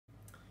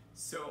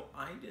So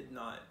I did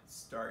not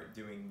start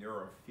doing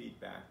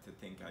neurofeedback to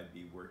think I'd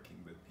be working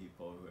with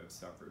people who have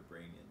suffered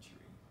brain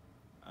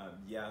injury.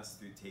 Yes,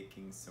 through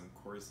taking some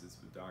courses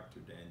with Dr.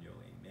 Daniel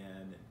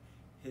Amen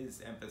and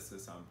his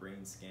emphasis on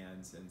brain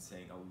scans and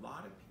saying a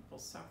lot of people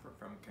suffer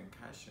from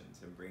concussions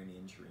and brain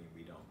injury and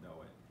we don't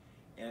know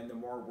it. And the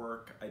more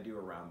work I do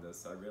around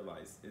this, I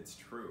realize it's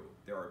true.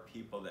 There are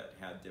people that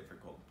had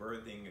difficult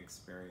birthing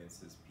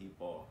experiences,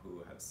 people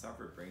who have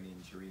suffered brain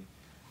injury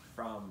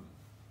from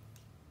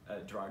a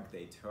drug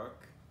they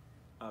took.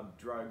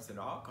 Drugs and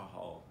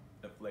alcohol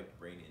afflict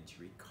brain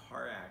injury,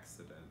 car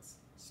accidents,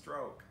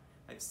 stroke.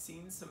 I've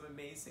seen some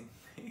amazing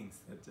things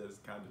that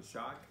just kind of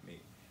shock me.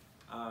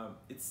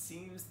 It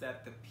seems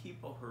that the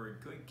people who are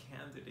good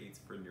candidates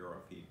for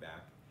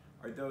neurofeedback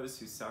are those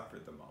who suffer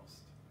the most.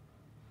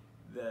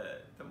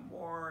 The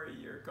more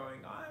you're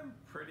going, I'm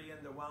pretty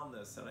into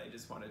wellness and I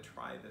just want to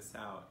try this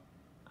out.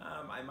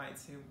 I might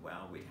say,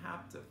 well, we'd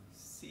have to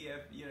see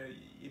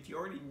if you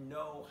already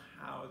know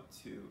how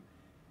to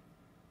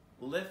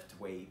lift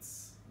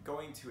weights,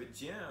 going to a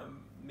gym,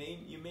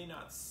 you may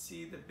not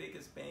see the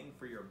biggest bang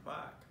for your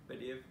buck, but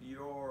if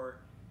you're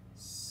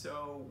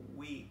so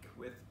weak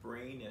with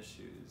brain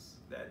issues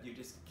that you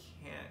just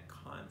can't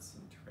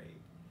concentrate,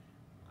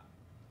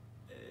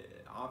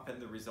 often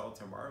the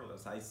results are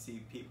marvelous. I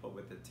see people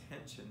with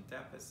attention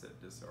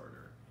deficit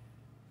disorder.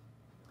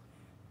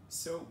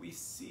 So we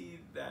see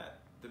that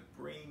the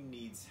brain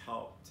needs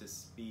help to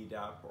speed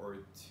up or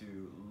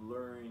to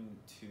learn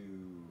to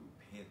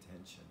pay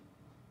attention.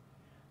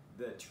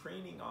 The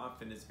training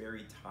often is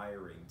very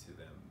tiring to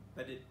them,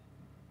 but it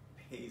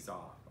pays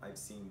off. I've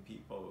seen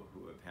people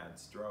who have had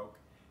stroke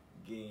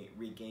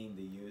regain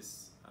the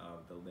use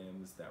of the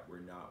limbs that were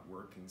not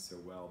working so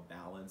well.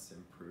 Balance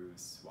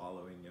improves,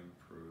 swallowing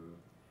improves,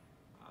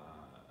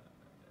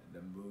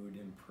 the mood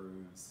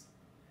improves.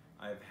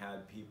 I've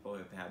had people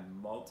who've had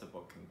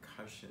multiple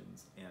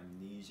concussions,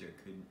 amnesia,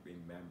 couldn't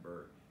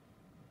remember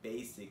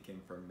basic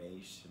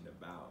information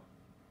about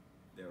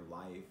their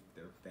life,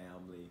 their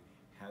family,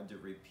 had to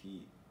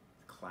repeat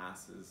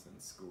classes and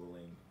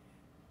schooling,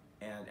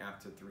 and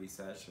after 3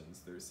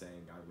 sessions they're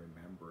saying, I'm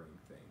remembering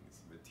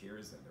things with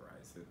tears in their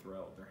eyes. They're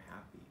thrilled, they're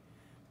happy.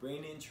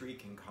 Brain injury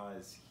can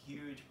cause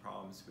huge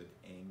problems with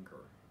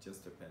anger,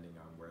 just depending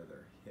on where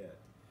they're hit.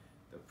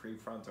 The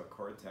prefrontal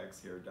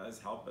cortex here does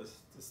help us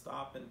to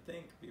stop and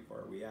think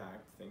before we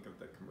act. Think of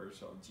the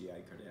commercial, gee,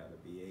 I could have had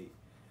a V8.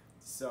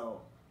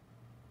 So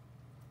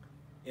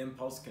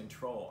impulse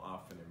control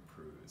often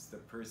improves. The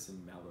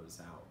person mellows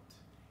out.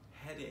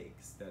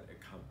 Headaches that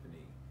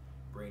accompany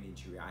brain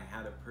injury. I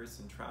had a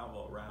person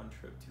travel a round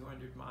trip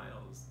 200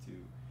 miles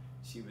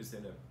she was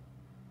in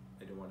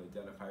I don't want to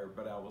identify her,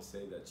 but I will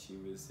say that she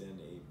was in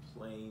a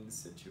plane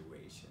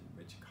situation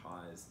which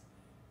caused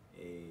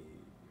a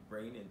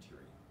brain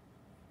injury.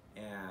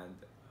 And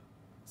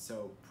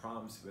so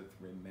problems with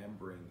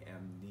remembering,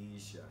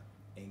 amnesia,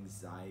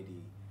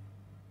 anxiety,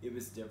 it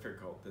was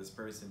difficult. This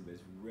person was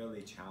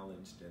really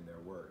challenged in their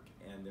work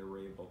and they were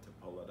able to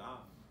pull it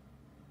off.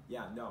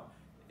 Yeah, no.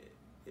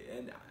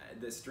 And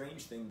the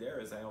strange thing there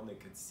is I only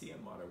could see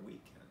him on a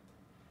weekend.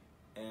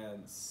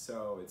 And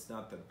so it's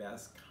not the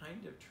best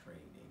kind of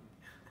training,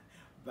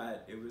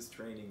 but it was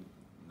training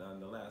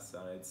nonetheless.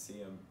 I'd see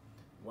him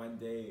one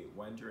day,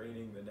 one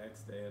training, the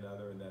next day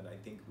another, and then I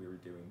think we were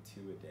doing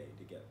 2 a day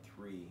to get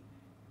 3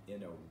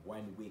 in a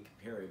 1 week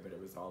period, but it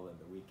was all in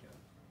the weekend.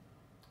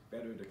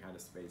 Better to kind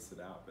of space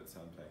it out, but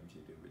sometimes you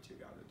do what you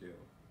gotta do.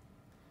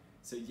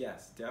 So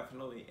yes,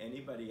 definitely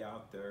anybody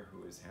out there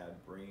who has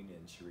had brain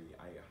injury,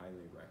 I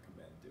highly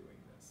recommend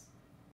doing this.